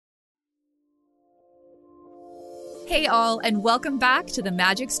Hey all, and welcome back to the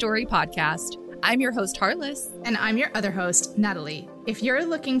Magic Story Podcast. I'm your host, Heartless. And I'm your other host, Natalie. If you're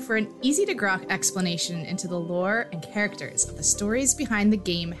looking for an easy-to-grok explanation into the lore and characters of the stories behind the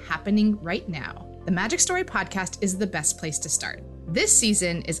game happening right now, the Magic Story Podcast is the best place to start. This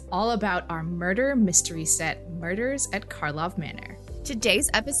season is all about our murder mystery set, Murders at Karlov Manor. Today's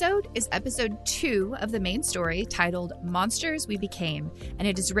episode is episode 2 of the main story titled Monsters We Became, and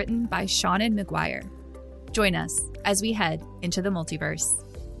it is written by Seanan McGuire. Join us as we head into the multiverse.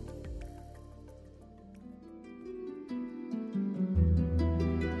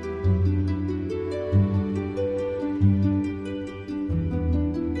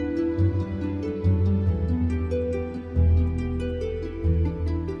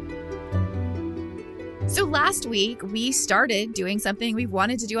 So last week, we started doing something we've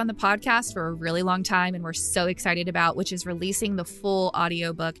wanted to do on the podcast for a really long time and we're so excited about, which is releasing the full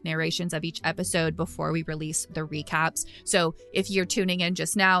audiobook narrations of each episode before we release the recaps. So if you're tuning in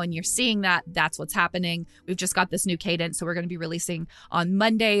just now and you're seeing that, that's what's happening. We've just got this new cadence. So we're going to be releasing on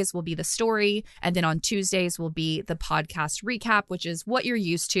Mondays will be the story. And then on Tuesdays will be the podcast recap, which is what you're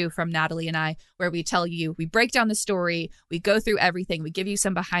used to from Natalie and I, where we tell you, we break down the story, we go through everything, we give you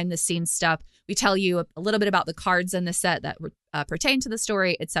some behind the scenes stuff. We tell you a little bit about the cards in the set that pertain to the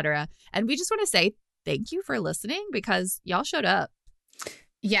story, etc. And we just want to say thank you for listening because y'all showed up.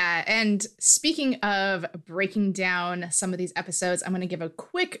 Yeah, and speaking of breaking down some of these episodes, I'm going to give a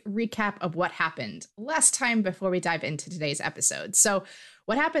quick recap of what happened last time before we dive into today's episode. So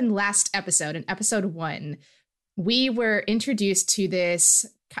what happened last episode, in episode 1, we were introduced to this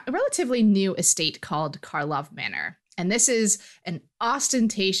relatively new estate called Karlov Manor. And this is an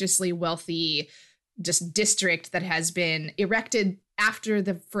ostentatiously wealthy just district that has been erected after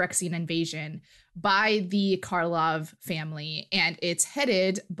the Phyrexian invasion by the Karlov family. And it's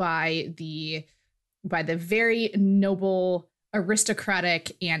headed by the very noble,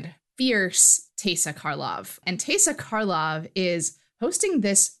 aristocratic, and fierce Teysa Karlov. And Teysa Karlov is hosting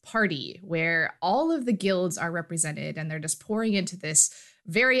this party where all of the guilds are represented and they're just pouring into this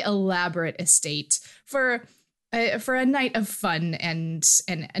very elaborate estate for a night of fun and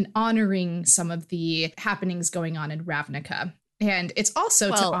honoring some of the happenings going on in Ravnica. And it's also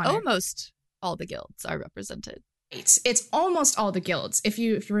to honor... almost all the guilds are represented. It's almost all the guilds. If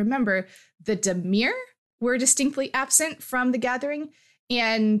you remember, the Dimir were distinctly absent from the gathering,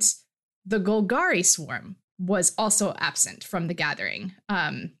 and the Golgari swarm was also absent from the gathering.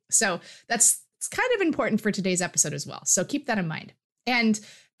 So it's kind of important for today's episode as well. So keep that in mind. And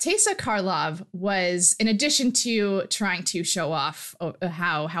Teysa Karlov was, in addition to trying to show off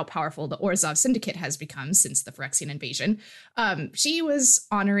how powerful the Orzhov Syndicate has become since the Phyrexian invasion, she was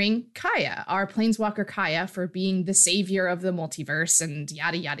honoring Kaya, our planeswalker Kaya, for being the savior of the multiverse and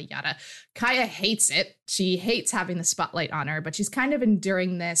yada, yada, yada. Kaya hates it. She hates having the spotlight on her, but she's kind of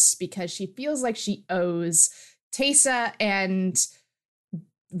enduring this because she feels like she owes Teysa and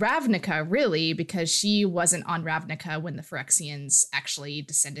Ravnica, really, because she wasn't on Ravnica when the Phyrexians actually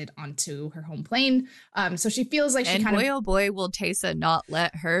descended onto her home plane. So she feels like oh boy, will Teysa not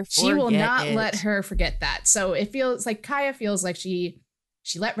let her forget She will not it. let her forget that. So it feels like Kaya feels like she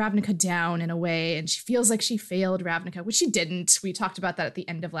let Ravnica down in a way, and she feels like she failed Ravnica, which she didn't. We talked about that at the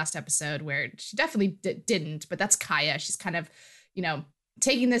end of last episode, where she definitely didn't, but that's Kaya. She's kind of,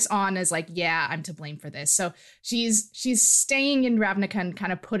 taking this on as like, yeah, I'm to blame for this. So she's staying in Ravnica and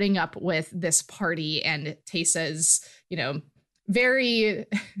kind of putting up with this party and Teysa's, very,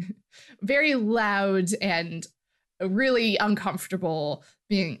 very loud and really uncomfortable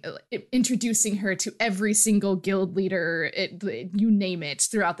introducing her to every single guild leader, you name it,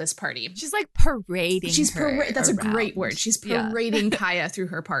 throughout this party. She's like parading That's around. A great word. She's parading Kaya through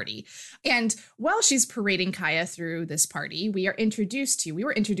her party. And while she's parading Kaya through this party, we were introduced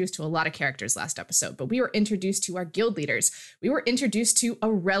to a lot of characters last episode, but we were introduced to our guild leaders. We were introduced to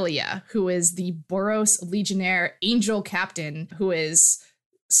Aurelia, who is the Boros Legionnaire Angel Captain, who is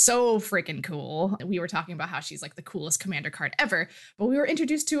so freaking cool. We were talking about how she's like the coolest commander card ever, but we were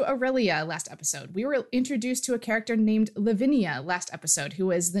introduced to Aurelia last episode. We were introduced to a character named Lavinia last episode, who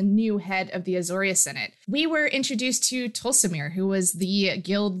is the new head of the Azoria Senate. We were introduced to Tulsimir, who was the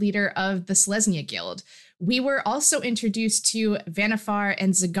guild leader of the Selesnya Guild. We were also introduced to Vannifar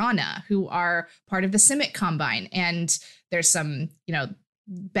and Zagana, who are part of the Simic Combine, and there's some,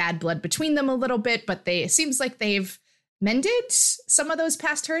 bad blood between them a little bit, but it seems like they've mended some of those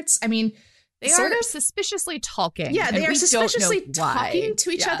past hurts. I mean, they are suspiciously talking. Yeah, they are suspiciously talking to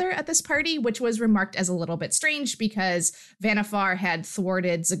each Yeah. other at this party, which was remarked as a little bit strange because Vannifar had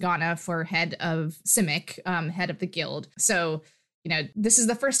thwarted Zagana for head of Simic, head of the guild. So, this is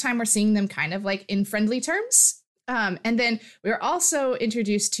the first time we're seeing them kind of like in friendly terms. And then we were also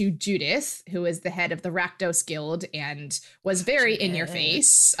introduced to Judith, who is the head of the Rakdos Guild and was very in your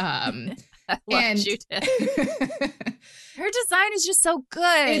face. I love Judith. Her design is just so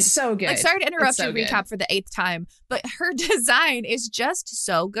good. It's so good. Like, sorry to interrupt so your recap for the 8th time, but her design is just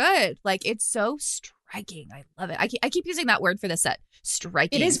so good. Like, it's so striking. I love it. I keep using that word for the set.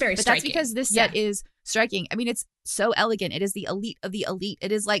 Striking. It is very striking. That's because this set is striking. I mean, it's so elegant. It is the elite of the elite.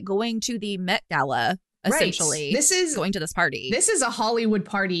 It is like going to the Met Gala, essentially. Right. This is going to this party. This is a Hollywood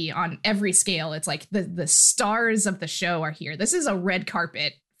party on every scale. It's like the stars of the show are here. This is a red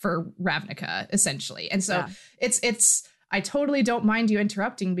carpet for Ravnica, essentially. And so it's I totally don't mind you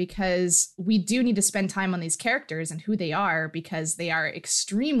interrupting, because we do need to spend time on these characters and who they are, because they are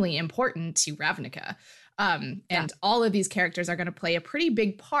extremely important to Ravnica. And all of these characters are going to play a pretty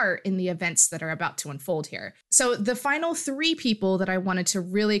big part in the events that are about to unfold here. So the final 3 people that I wanted to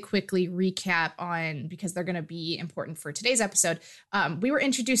really quickly recap on, because they're going to be important for today's episode, we were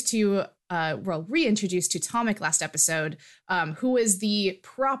reintroduced to Tomek last episode, who is the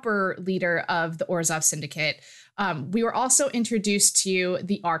proper leader of the Orzhov Syndicate. We were also introduced to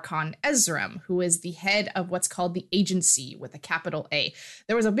the Archon Ezram, who is the head of what's called the Agency with a capital A.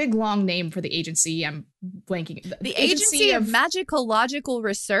 There was a big long name for the agency. I'm blanking. The Agency of Magicological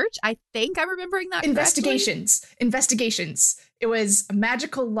Research. I think I'm remembering that Investigations. correctly. Investigations. It was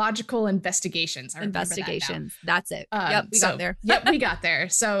Magicological Investigations. Investigations. That's it. Yep, we got there. Yep, we got there.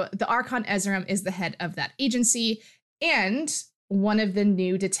 So the Archon Ezram is the head of that agency, and one of the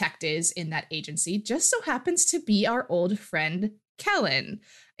new detectives in that agency just so happens to be our old friend Kellen.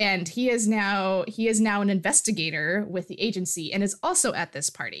 And he is now an investigator with the agency and is also at this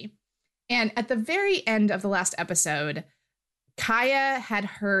party. And at the very end of the last episode, Kaya had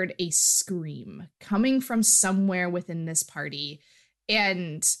heard a scream coming from somewhere within this party.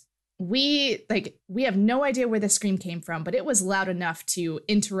 And we have no idea where the scream came from, but it was loud enough to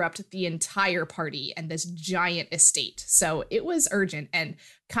interrupt the entire party and this giant estate. So it was urgent. And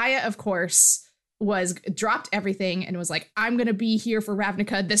Kaya, of course, dropped everything and was like, I'm going to be here for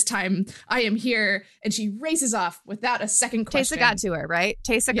Ravnica this time. I am here. And she races off without a second question. Teysa got to her, right?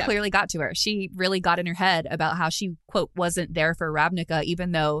 Teysa clearly got to her. She really got in her head about how she, quote, wasn't there for Ravnica,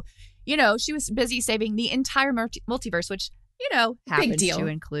 even though, she was busy saving the entire multiverse, which, happens to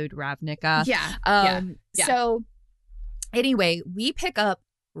include Ravnica. So anyway, we pick up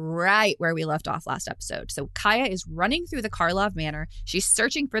right where we left off last episode. So Kaya is running through the Karlov Manor. She's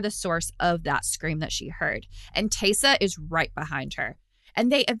searching for the source of that scream that she heard. And Teysa is right behind her. And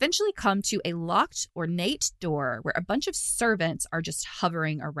they eventually come to a locked, ornate door where a bunch of servants are just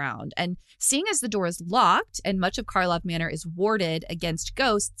hovering around. And seeing as the door is locked and much of Karlov Manor is warded against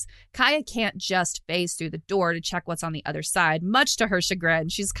ghosts, Kaya can't just phase through the door to check what's on the other side, much to her chagrin.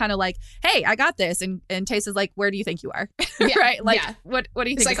 She's kind of like, hey, I got this. And Teysa's like, where do you think you are? Right? Like, what do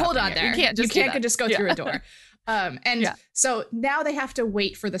you think? It's like, hold on here? there. You can't just go through a door. So now they have to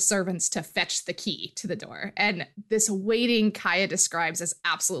wait for the servants to fetch the key to the door. And this waiting Kaya describes as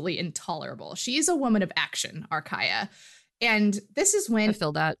absolutely intolerable. She's a woman of action, our Kaya. And this is when I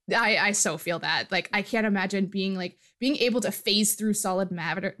feel that. I so feel that. Like, I can't imagine being able to phase through solid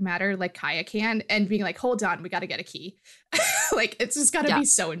matter like Kaya can and being like, hold on, we got to get a key. Like, it's just got to be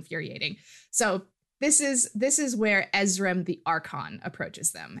so infuriating. So This is where Ezram the Archon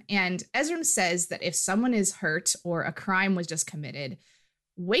approaches them. And Ezram says that if someone is hurt or a crime was just committed,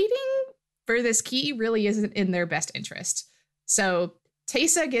 waiting for this key really isn't in their best interest. So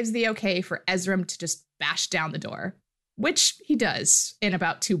Teysa gives the okay for Ezram to just bash down the door, which he does in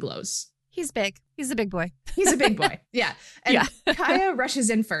about 2 blows. He's big. He's a big boy. He's a big boy. Yeah. And Kaya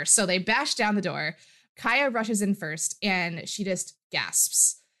rushes in first. So they bash down the door. Kaya rushes in first and she just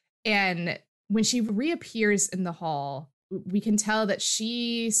gasps. And when she reappears in the hall, we can tell that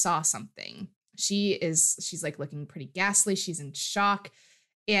she saw something. She's like looking pretty ghastly. She's in shock.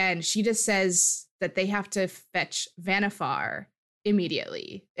 And she just says that they have to fetch Vanifar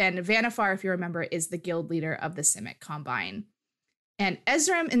immediately. And Vanifar, if you remember, is the guild leader of the Simic Combine. And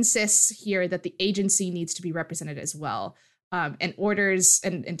Ezram insists here that the agency needs to be represented as well. And orders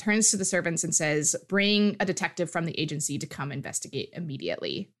and turns to the servants and says, bring a detective from the agency to come investigate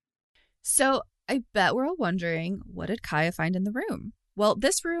immediately. So I bet we're all wondering, what did Kaya find in the room? Well,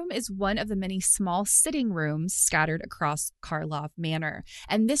 this room is one of the many small sitting rooms scattered across Karlov Manor.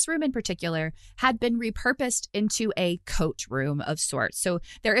 And this room in particular had been repurposed into a coat room of sorts. So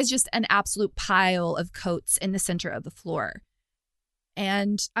there is just an absolute pile of coats in the center of the floor.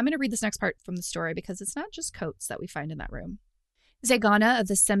 And I'm going to read this next part from the story because it's not just coats that we find in that room. Zegana of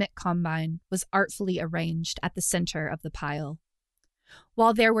the Simic Combine was artfully arranged at the center of the pile.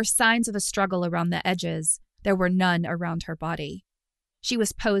 While there were signs of a struggle around the edges, There were none around her body. She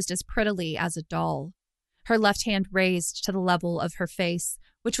was posed as prettily as a doll, her left hand raised to the level of her face,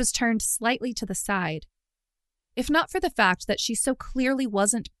 which was turned slightly to the side. If not for the fact that she so clearly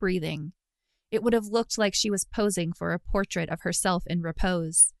wasn't breathing, it would have looked like she was posing for a portrait of herself in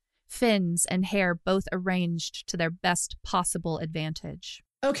repose, fins and hair both arranged to their best possible advantage.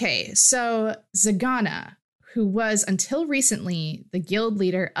 Okay, so Zagana, who was until recently the guild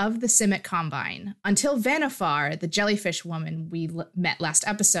leader of the Simic Combine, until Vanifar, the jellyfish woman we met last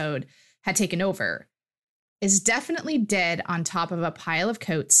episode, had taken over, is definitely dead on top of a pile of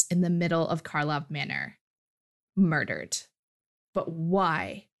coats in the middle of Karlov Manor. Murdered. But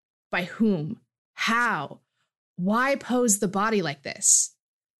why? By whom? How? Why pose the body like this?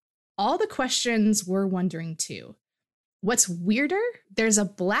 All the questions we're wondering too. What's weirder, there's a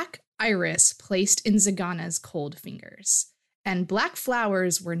black iris placed in Zagana's cold fingers, and black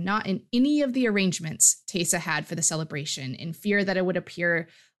flowers were not in any of the arrangements Teysa had for the celebration, in fear that it would appear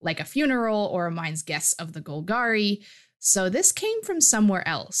like a funeral or reminds guests of the Golgari. So this came from somewhere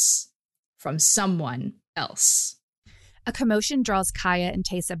else. From someone else. A commotion draws Kaya and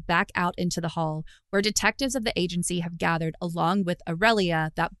Teysa back out into the hall, where detectives of the agency have gathered along with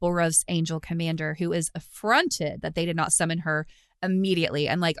Aurelia, that Boros angel commander, who is affronted that they did not summon her immediately.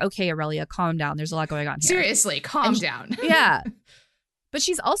 And like, okay, Aurelia, calm down. There's a lot going on here. Seriously, calm down. Yeah. But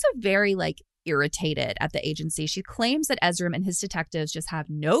she's also very irritated at the agency. She claims that Ezram and his detectives just have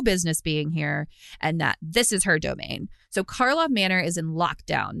no business being here and that this is her domain. So Karlov Manor is in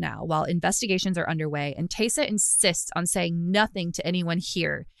lockdown now while investigations are underway, and Teysa insists on saying nothing to anyone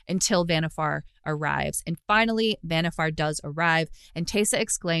here until Vanifar arrives. And finally, Vanifar does arrive, and Teysa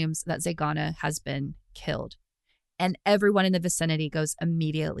exclaims that Zagana has been killed. And everyone in the vicinity goes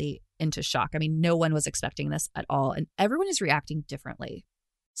immediately into shock. I mean, no one was expecting this at all, and everyone is reacting differently.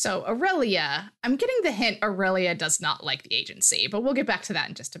 So Aurelia, I'm getting the hint Aurelia does not like the agency, but we'll get back to that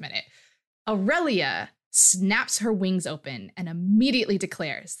in just a minute. Aurelia snaps her wings open and immediately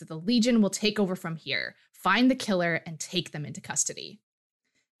declares that the Legion will take over from here, find the killer, and take them into custody.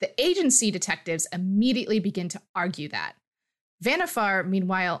 The agency detectives immediately begin to argue that. Vanifar,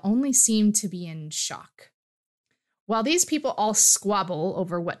 meanwhile, only seemed to be in shock. While these people all squabble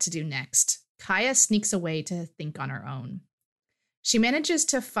over what to do next, Kaya sneaks away to think on her own. She manages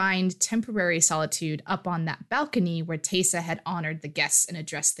to find temporary solitude up on that balcony where Teysa had honored the guests and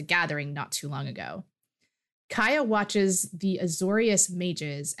addressed the gathering not too long ago. Kaya watches the Azorius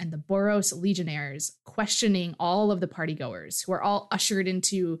mages and the Boros legionnaires questioning all of the partygoers, who are all ushered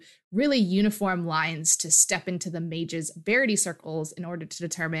into really uniform lines to step into the mages' verity circles in order to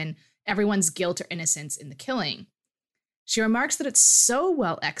determine everyone's guilt or innocence in the killing. She remarks that it's so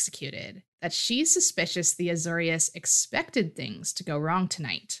well executed that she's suspicious the Azorius expected things to go wrong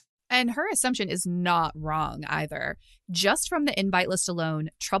tonight. And her assumption is not wrong either. Just from the invite list alone,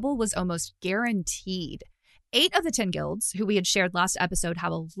 trouble was almost guaranteed. 8 of the 10 guilds, who we had shared last episode,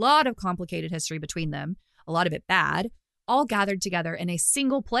 have a lot of complicated history between them, a lot of it bad, all gathered together in a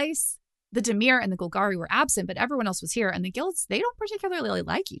single place. The Dimir and the Golgari were absent, but everyone else was here, and the guilds, they don't particularly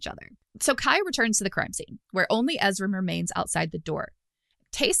like each other. So Kai returns to the crime scene, where only Ezram remains outside the door.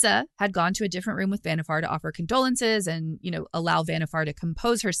 Teysa had gone to a different room with Vanifar to offer condolences and, allow Vanifar to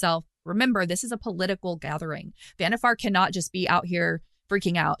compose herself. Remember, this is a political gathering. Vanifar cannot just be out here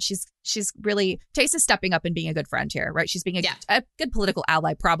freaking out. She's really, Teysa's stepping up and being a good friend here, right? She's being a good political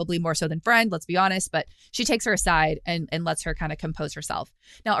ally, probably more so than friend, let's be honest, but she takes her aside and lets her kind of compose herself.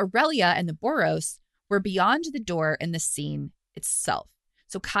 Now, Aurelia and the Boros were beyond the door in the scene itself.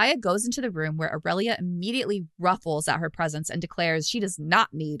 So Kaya goes into the room where Aurelia immediately ruffles at her presence and declares she does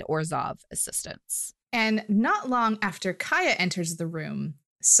not need Orzhov assistance. And not long after Kaya enters the room,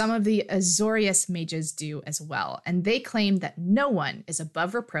 some of the Azorius mages do as well, and they claim that no one is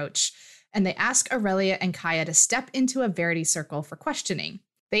above reproach, and they ask Aurelia and Kaya to step into a verity circle for questioning.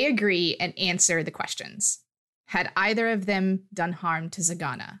 They agree and answer the questions. Had either of them done harm to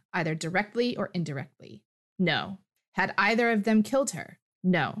Zagana, either directly or indirectly? No. Had either of them killed her?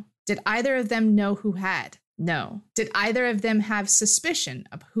 No. Did either of them know who had? No. Did either of them have suspicion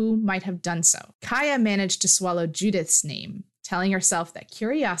of who might have done so? Kaya managed to swallow Judith's name, telling herself that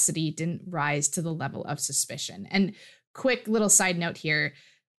curiosity didn't rise to the level of suspicion. And quick little side note here,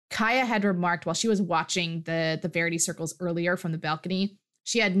 Kaya had remarked while she was watching the verity circles earlier from the balcony,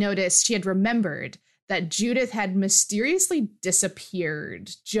 she had remembered that Judith had mysteriously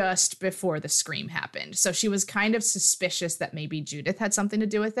disappeared just before the scream happened. So she was kind of suspicious that maybe Judith had something to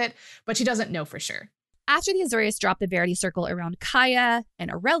do with it, but she doesn't know for sure. After the Azorius drop the Verity Circle around Kaya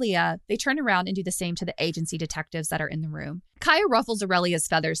and Aurelia, they turn around and do the same to the agency detectives that are in the room. Kaya ruffles Aurelia's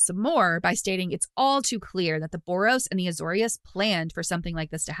feathers some more by stating it's all too clear that the Boros and the Azorius planned for something like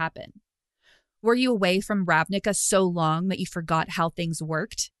this to happen. Were you away from Ravnica so long that you forgot how things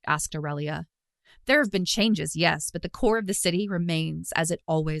worked? Asked Aurelia. There have been changes, yes, but the core of the city remains as it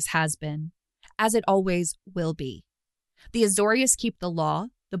always has been, as it always will be. The Azorius keep the law,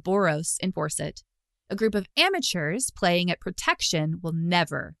 the Boros enforce it. A group of amateurs playing at protection will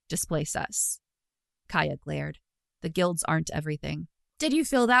never displace us. Kaya glared. The guilds aren't everything. Did you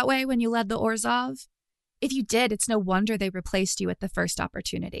feel that way when you led the Orzhov? If you did, it's no wonder they replaced you at the first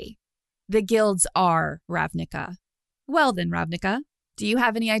opportunity. The guilds are Ravnica. Well then, Ravnica, do you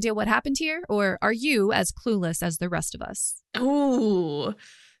have any idea what happened here, or are you as clueless as the rest of us? Ooh,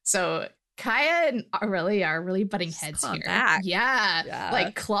 so Kaya and Aurelia are really butting heads here. Back. Yeah,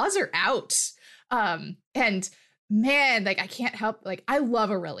 like claws are out. And man, like I can't help, like I love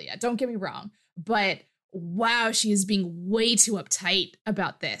Aurelia, don't get me wrong, but wow, she is being way too uptight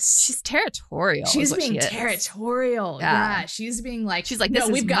about this. She's territorial. She's being territorial. Yeah. She's being like, she's like, this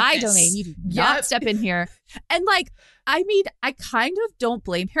is my domain. You do not step in here. And like, I mean, I kind of don't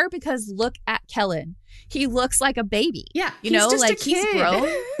blame her because look at Kellen. He looks like a baby. Yeah. You know, like he's grown.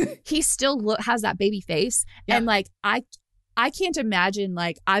 He still has that baby face. Yep. And like, I can't imagine,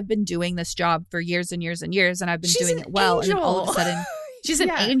 like, I've been doing this job for years and years and years, and I've been doing it well. Angel. And then all of a sudden, she's an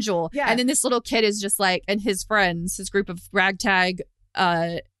angel. Yeah. And then this little kid is just like, and his friends, his group of ragtag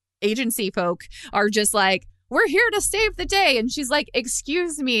agency folk are just like, we're here to save the day. And she's like,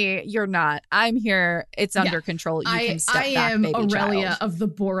 excuse me, you're not. I'm here. It's under control. You can step back, baby child. I am Aurelia of the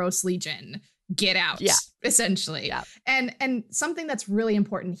Boros Legion. Get out, essentially. Yeah. And something that's really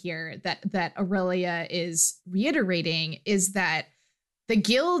important here that Aurelia is reiterating is that the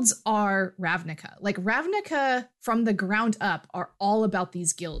guilds are Ravnica. Like Ravnica from the ground up are all about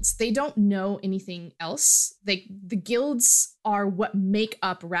these guilds. They don't know anything else. The guilds are what make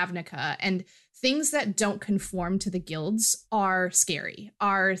up Ravnica, and things that don't conform to the guilds are scary,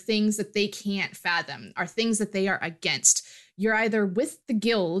 are things that they can't fathom, are things that they are against. You're either with the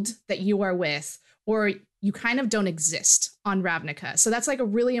guild that you are with, or you kind of don't exist on Ravnica. So that's like a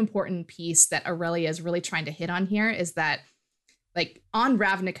really important piece that Aurelia is really trying to hit on here, is that like on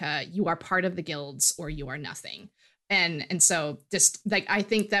Ravnica, you are part of the guilds or you are nothing. And so just like, I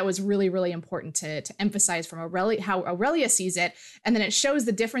think that was really, really important to emphasize from Aurelia, how Aurelia sees it. And then it shows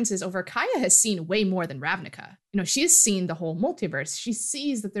the differences over. Kaya has seen way more than Ravnica. You know, she's seen the whole multiverse. She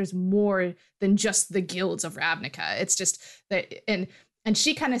sees that there's more than just the guilds of Ravnica. It's just that, and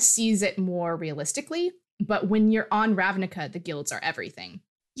she kind of sees it more realistically. But when you're on Ravnica, the guilds are everything.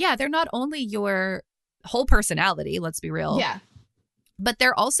 Yeah, they're not only your whole personality, let's be real. Yeah. But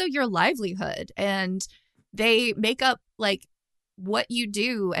they're also your livelihood, and they make up like what you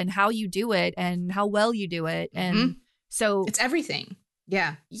do and how you do it and how well you do it. And so it's everything.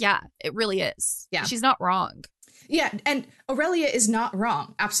 Yeah. Yeah, it really is. Yeah. She's not wrong. Yeah. And Aurelia is not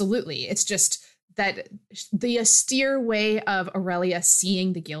wrong. Absolutely. It's just that the austere way of Aurelia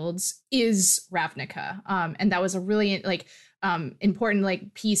seeing the guilds is Ravnica. And that was a really like important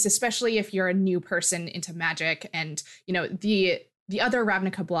like piece, especially if you're a new person into magic. And, you know, the other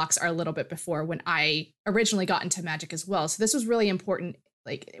Ravnica blocks are a little bit before when I originally got into magic as well. So this was really important,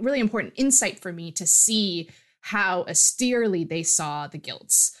 like really important insight for me to see how austerely they saw the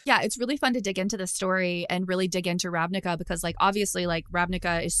guilds. Yeah, it's really fun to dig into the story and really dig into Ravnica because, like, obviously, like,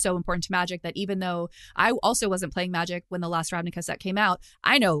 Ravnica is so important to Magic that even though I also wasn't playing Magic when the last Ravnica set came out,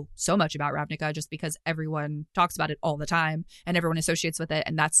 I know so much about Ravnica just because everyone talks about it all the time and everyone associates with it.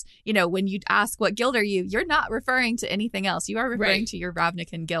 And that's, you know, when you ask what guild are you, you're not referring to anything else. You are referring to your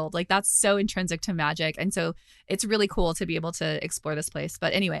Ravnican guild. Like, that's so intrinsic to Magic. And so it's really cool to be able to explore this place.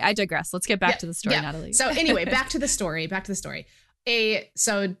 But anyway, I digress. Let's get back to the story, Natalie. So anyway, back to the story.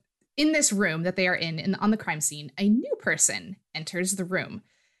 So in this room that they are in on the crime scene, a new person enters the room.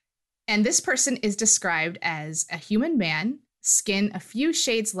 And this person is described as a human man, skin a few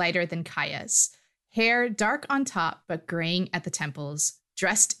shades lighter than Kaya's, hair dark on top but graying at the temples,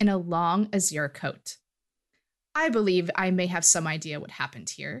 dressed in a long azure coat. I believe I may have some idea what happened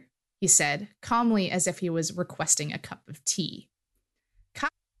here, he said, calmly as if he was requesting a cup of tea. Kaya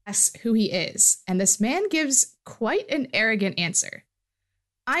asks who he is, and this man gives quite an arrogant answer.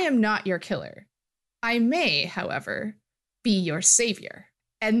 I am not your killer. I may, however, be your savior.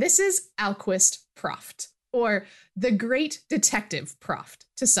 And this is Alquist Proft, or the Great Detective Proft,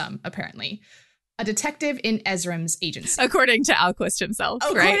 to some, apparently. A detective in Ezram's agency. According to Alquist himself,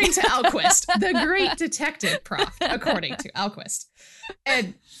 According to Alquist, the Great Detective Proft, according to Alquist.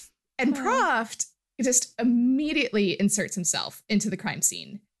 And Proft, just immediately inserts himself into the crime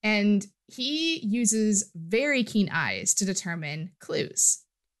scene. And he uses very keen eyes to determine clues.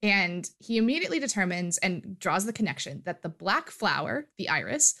 And he immediately determines and draws the connection that the black flower, the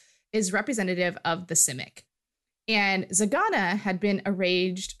iris, is representative of the Simic. And Zagana had been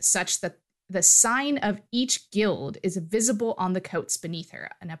arranged such that the sign of each guild is visible on the coats beneath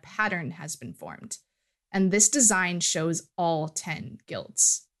her, and a pattern has been formed. And this design shows all 10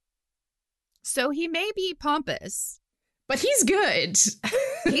 guilds. So he may be pompous, but he's good.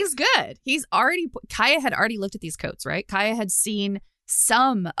 He's good. Kaya had already looked at these coats, right? Kaya had seen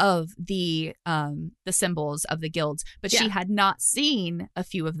some of the symbols of the guilds, but she had not seen a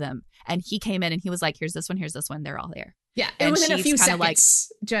few of them. And he came in and he was like, here's this one, they're all there. Yeah, and within a few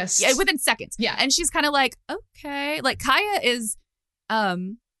seconds, within seconds. Yeah, and she's kind of like, okay, like Kaya's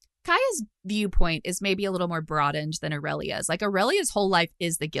viewpoint is maybe a little more broadened than Aurelia's. Like Aurelia's whole life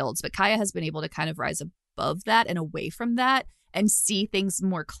is the guilds, but Kaya has been able to kind of rise above that and away from that and see things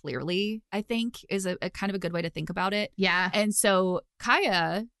more clearly, I think, is a kind of a good way to think about it. Yeah. And so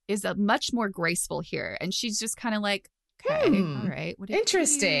Kaya is a much more graceful here, and she's just kind of like, okay, all right.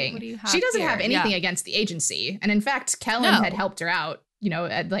 Interesting. What do you have she doesn't here? have anything against the agency. And in fact, Kellen had helped her out,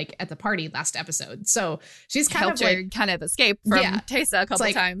 at the party last episode. So she's kind of escape from Teysa a couple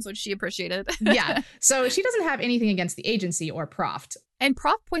times, which she appreciated. Yeah. So she doesn't have anything against the agency or Proft. And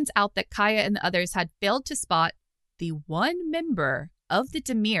Proft points out that Kaya and the others had failed to spot the one member of the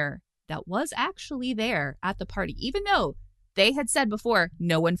Dimir that was actually there at the party, even though they had said before,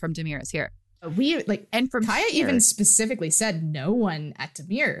 no one from Dimir is here. And from Kaya even specifically said no one at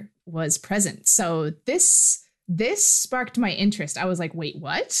Dimir was present. So this sparked my interest. I was like, wait,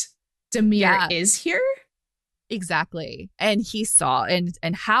 what? Dimir is here? Exactly. And he saw, and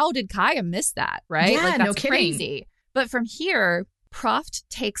how did Kaya miss that, right? Yeah, that's no kidding. Crazy. But from here, Proft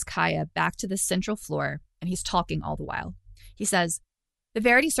takes Kaya back to the central floor, and he's talking all the while. He says, the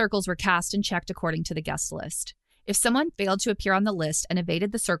Verity circles were cast and checked according to the guest list. If someone failed to appear on the list and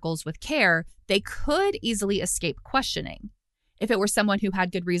evaded the circles with care, they could easily escape questioning. If it were someone who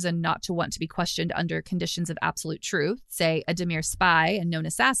had good reason not to want to be questioned under conditions of absolute truth, say a Dimir spy and known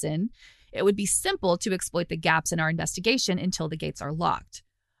assassin, it would be simple to exploit the gaps in our investigation until the gates are locked.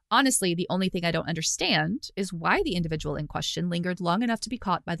 Honestly, the only thing I don't understand is why the individual in question lingered long enough to be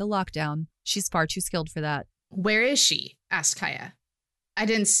caught by the lockdown. She's far too skilled for that. Where is she? Asked Kaya. I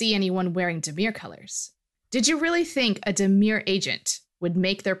didn't see anyone wearing Dimir colors. Did you really think a Dimir agent would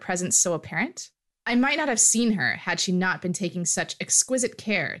make their presence so apparent? I might not have seen her had she not been taking such exquisite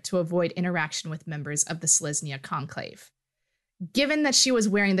care to avoid interaction with members of the Selesnya conclave. Given that she was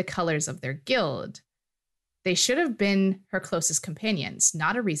wearing the colors of their guild, they should have been her closest companions,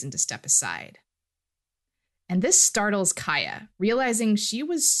 not a reason to step aside. And this startles Kaya, realizing she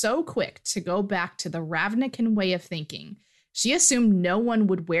was so quick to go back to the Ravnican way of thinking. She assumed no one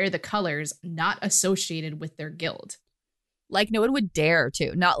would wear the colors not associated with their guild. Like no one would dare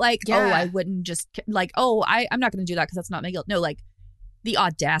to. Not like, I wouldn't just, like, I'm not going to do that because that's not my guild. No, like the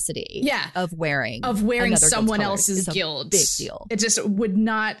audacity of wearing someone else's guild. Big deal. It just would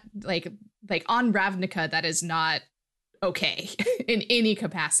not, like on Ravnica, that is not okay in any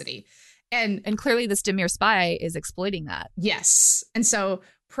capacity. And clearly this Dimir spy is exploiting that. Yes. And so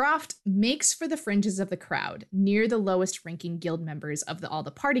Proft makes for the fringes of the crowd, near the lowest ranking guild members of all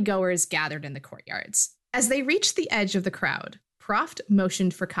the partygoers gathered in the courtyards. As they reached the edge of the crowd, Proft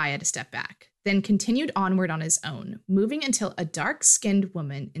motioned for Kaya to step back, then continued onward on his own, moving until a dark-skinned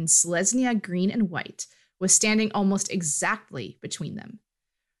woman in Selesnya green and white was standing almost exactly between them.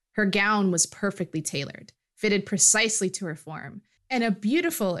 Her gown was perfectly tailored, fitted precisely to her form, and a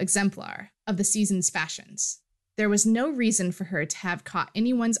beautiful exemplar of the season's fashions. There was no reason for her to have caught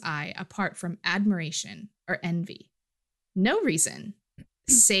anyone's eye apart from admiration or envy. No reason,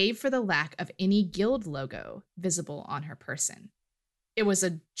 save for the lack of any guild logo visible on her person. It was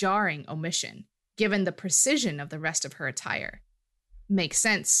a jarring omission, given the precision of the rest of her attire. Makes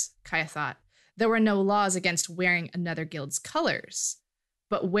sense, Kaya thought. There were no laws against wearing another guild's colors,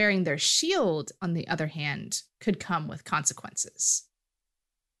 but wearing their shield, on the other hand, could come with consequences.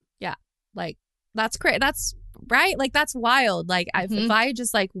 Yeah, like, that's crazy. That's right. Like, that's wild. Like, if I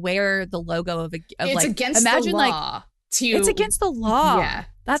just like wear the logo of it's like, against imagine the law. Like, it's against the law. Yeah.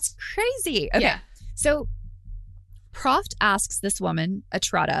 That's crazy. Okay. Yeah. So Proft asks this woman,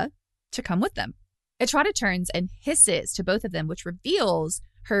 Etrata, to come with them. Etrata turns and hisses to both of them, which reveals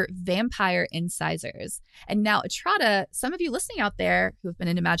her vampire incisors. And now Etrata, some of you listening out there who have been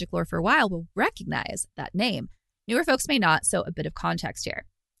into magic lore for a while will recognize that name. Newer folks may not, so a bit of context here.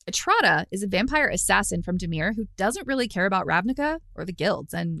 Etrata is a vampire assassin from Dimir who doesn't really care about Ravnica or the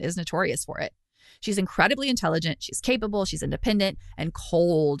guilds and is notorious for it. She's incredibly intelligent, she's capable, she's independent, and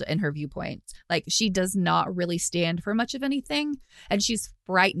cold in her viewpoints. Like, she does not really stand for much of anything, and she's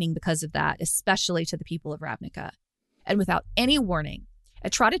frightening because of that, especially to the people of Ravnica. And without any warning,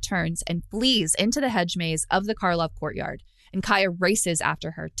 Etrata turns and flees into the hedge maze of the Karlov courtyard, and Kaya races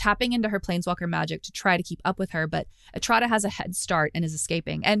after her, tapping into her planeswalker magic to try to keep up with her, but Etrata has a head start and is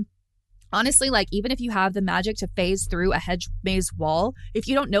escaping. And honestly, like, even if you have the magic to phase through a hedge maze wall, if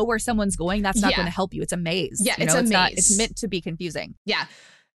you don't know where someone's going, that's not going to help you. It's a maze. Yeah, it's a maze. It's meant to be confusing. Yeah.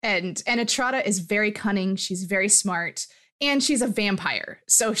 And Etrata is very cunning. She's very smart. And she's a vampire.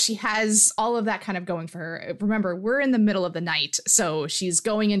 So she has all of that kind of going for her. Remember, we're in the middle of the night. So she's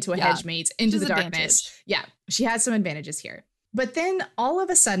going into a hedge maze, into the darkness. Advantage. Yeah, she has some advantages here. But then all of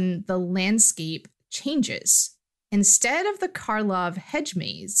a sudden, the landscape changes. Instead of the Karlov hedge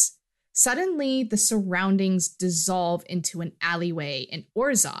maze, suddenly the surroundings dissolve into an alleyway in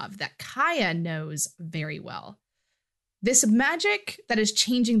Orzhov that Kaya knows very well. This magic that is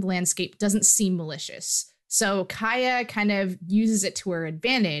changing the landscape doesn't seem malicious. So Kaya kind of uses it to her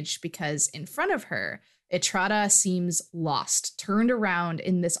advantage because in front of her, Etrata seems lost, turned around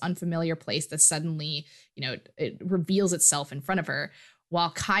in this unfamiliar place that suddenly, it reveals itself in front of her,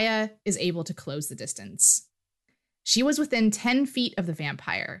 while Kaya is able to close the distance. She was within 10 feet of the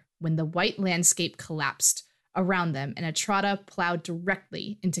vampire when the white landscape collapsed around them and Etrata plowed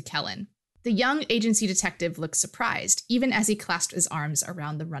directly into Kellen. The young agency detective looked surprised, even as he clasped his arms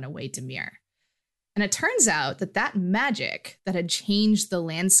around the runaway Demir. And it turns out that magic that had changed the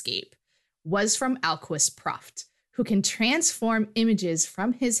landscape was from Alquist Proft, who can transform images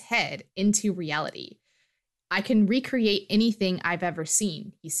from his head into reality. I can recreate anything I've ever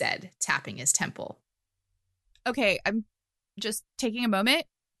seen, he said, tapping his temple. Okay, I'm just taking a moment.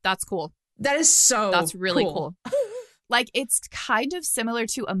 That's cool. That's really cool. Like, it's kind of similar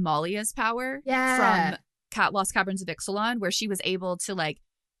to Amalia's power from Lost Caverns of Ixalan, where she was able to, like,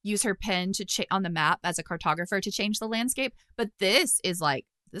 use her pen to on the map as a cartographer to change the landscape. But this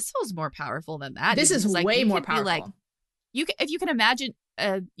feels more powerful than that. This is like, way more powerful. Like, if you can imagine,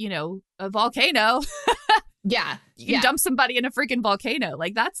 a volcano. Yeah. You can dump somebody in a freaking volcano.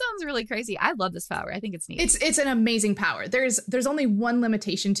 Like, that sounds really crazy. I love this power. I think it's neat. It's an amazing power. There's only one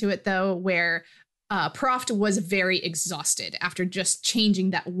limitation to it, though, where Proft was very exhausted after just changing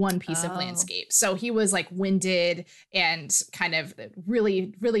that one piece of landscape. So he was like winded and kind of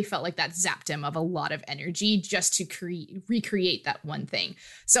really, really felt like that zapped him of a lot of energy just to recreate that one thing.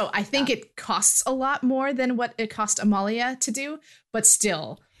 So I think it costs a lot more than what it cost Amalia to do, but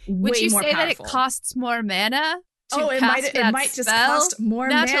still Would way you more say powerful. That it costs more mana? It might just cost more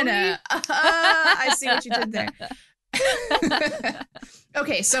mana. I see what you did there.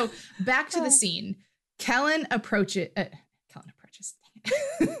 Okay, so back to the scene. Kellen approaches.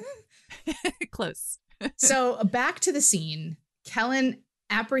 Close. So back to the scene. Kellen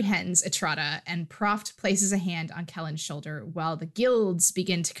apprehends Etrata, and Proft places a hand on Kellen's shoulder while the guilds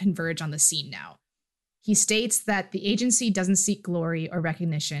begin to converge on the scene now. He states that the agency doesn't seek glory or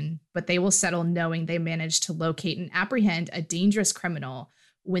recognition, but they will settle knowing they managed to locate and apprehend a dangerous criminal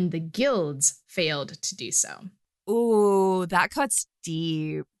when the guilds failed to do so. Ooh, that cuts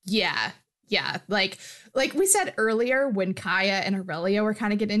deep. Yeah. Like we said earlier, when Kaya and Aurelia were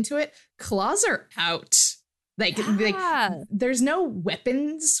kind of getting into it, claws are out. Like, there's no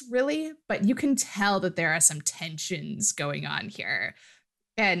weapons really, but you can tell that there are some tensions going on here.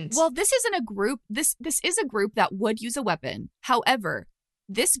 And well, this isn't a group. This is a group that would use a weapon. However,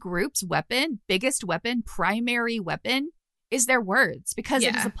 this group's biggest weapon, primary weapon, is their words, because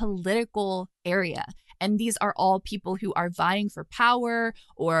it is a political area. And these are all people who are vying for power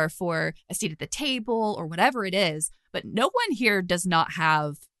or for a seat at the table or whatever it is. But no one here does not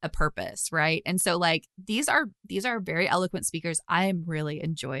have a purpose, right? And so, like, these are very eloquent speakers. I am really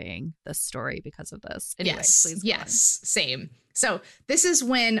enjoying this story because of this. Anyway, please go on. Same. So this is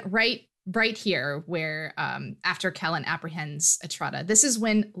when right here where after Kellen apprehends Etrata, this is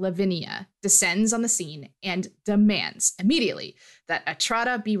when Lavinia descends on the scene and demands immediately that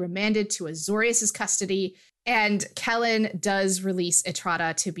Etrata be remanded to Azorius's custody. And Kellen does release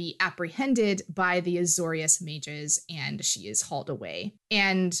Etrata to be apprehended by the Azorius mages, and she is hauled away.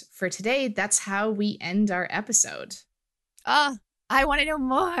 And for today, that's how we end our episode. I want to know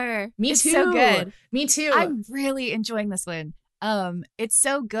more. It's too. So good. Me too. I'm really enjoying this one. It's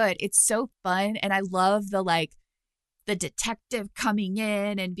so good. It's so fun. And I love the the detective coming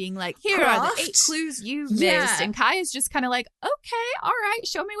in and being like, here are the 8 clues you've missed. And Kaya's just kind of like, okay, all right,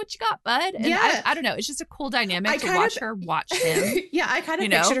 show me what you got, bud. And I don't know. It's just a cool dynamic to watch her watch him. I kind of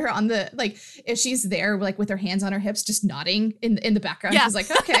pictured her on the, like, if she's there, like, with her hands on her hips, just nodding in the background. She's like,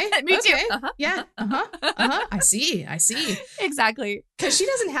 okay, me too. I see. Exactly. Because she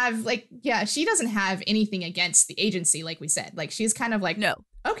doesn't have, like, she doesn't have anything against the agency, like we said. Like, she's kind of like, no,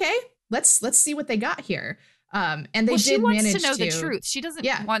 okay, let's see what they got here. And they did manage to know the truth. She doesn't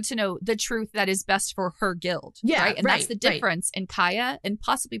want to know the truth that is best for her guild. Yeah, right? And that's the difference in Kaya and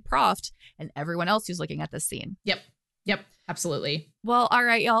possibly Proft and everyone else who's looking at this scene. Yep, absolutely. Well, all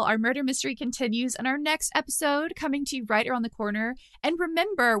right, y'all. Our murder mystery continues in our next episode, coming to you right around the corner. And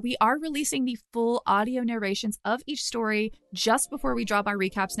remember, we are releasing the full audio narrations of each story just before we drop our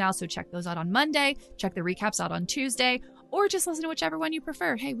recaps now. So check those out on Monday. Check the recaps out on Tuesday. Or just listen to whichever one you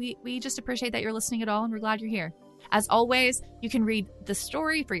prefer. Hey, we just appreciate that you're listening at all, and we're glad you're here. As always, you can read the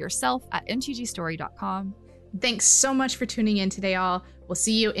story for yourself at mtgstory.com. Thanks so much for tuning in today, all. We'll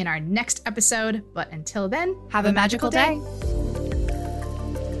see you in our next episode. But until then, have a magical day.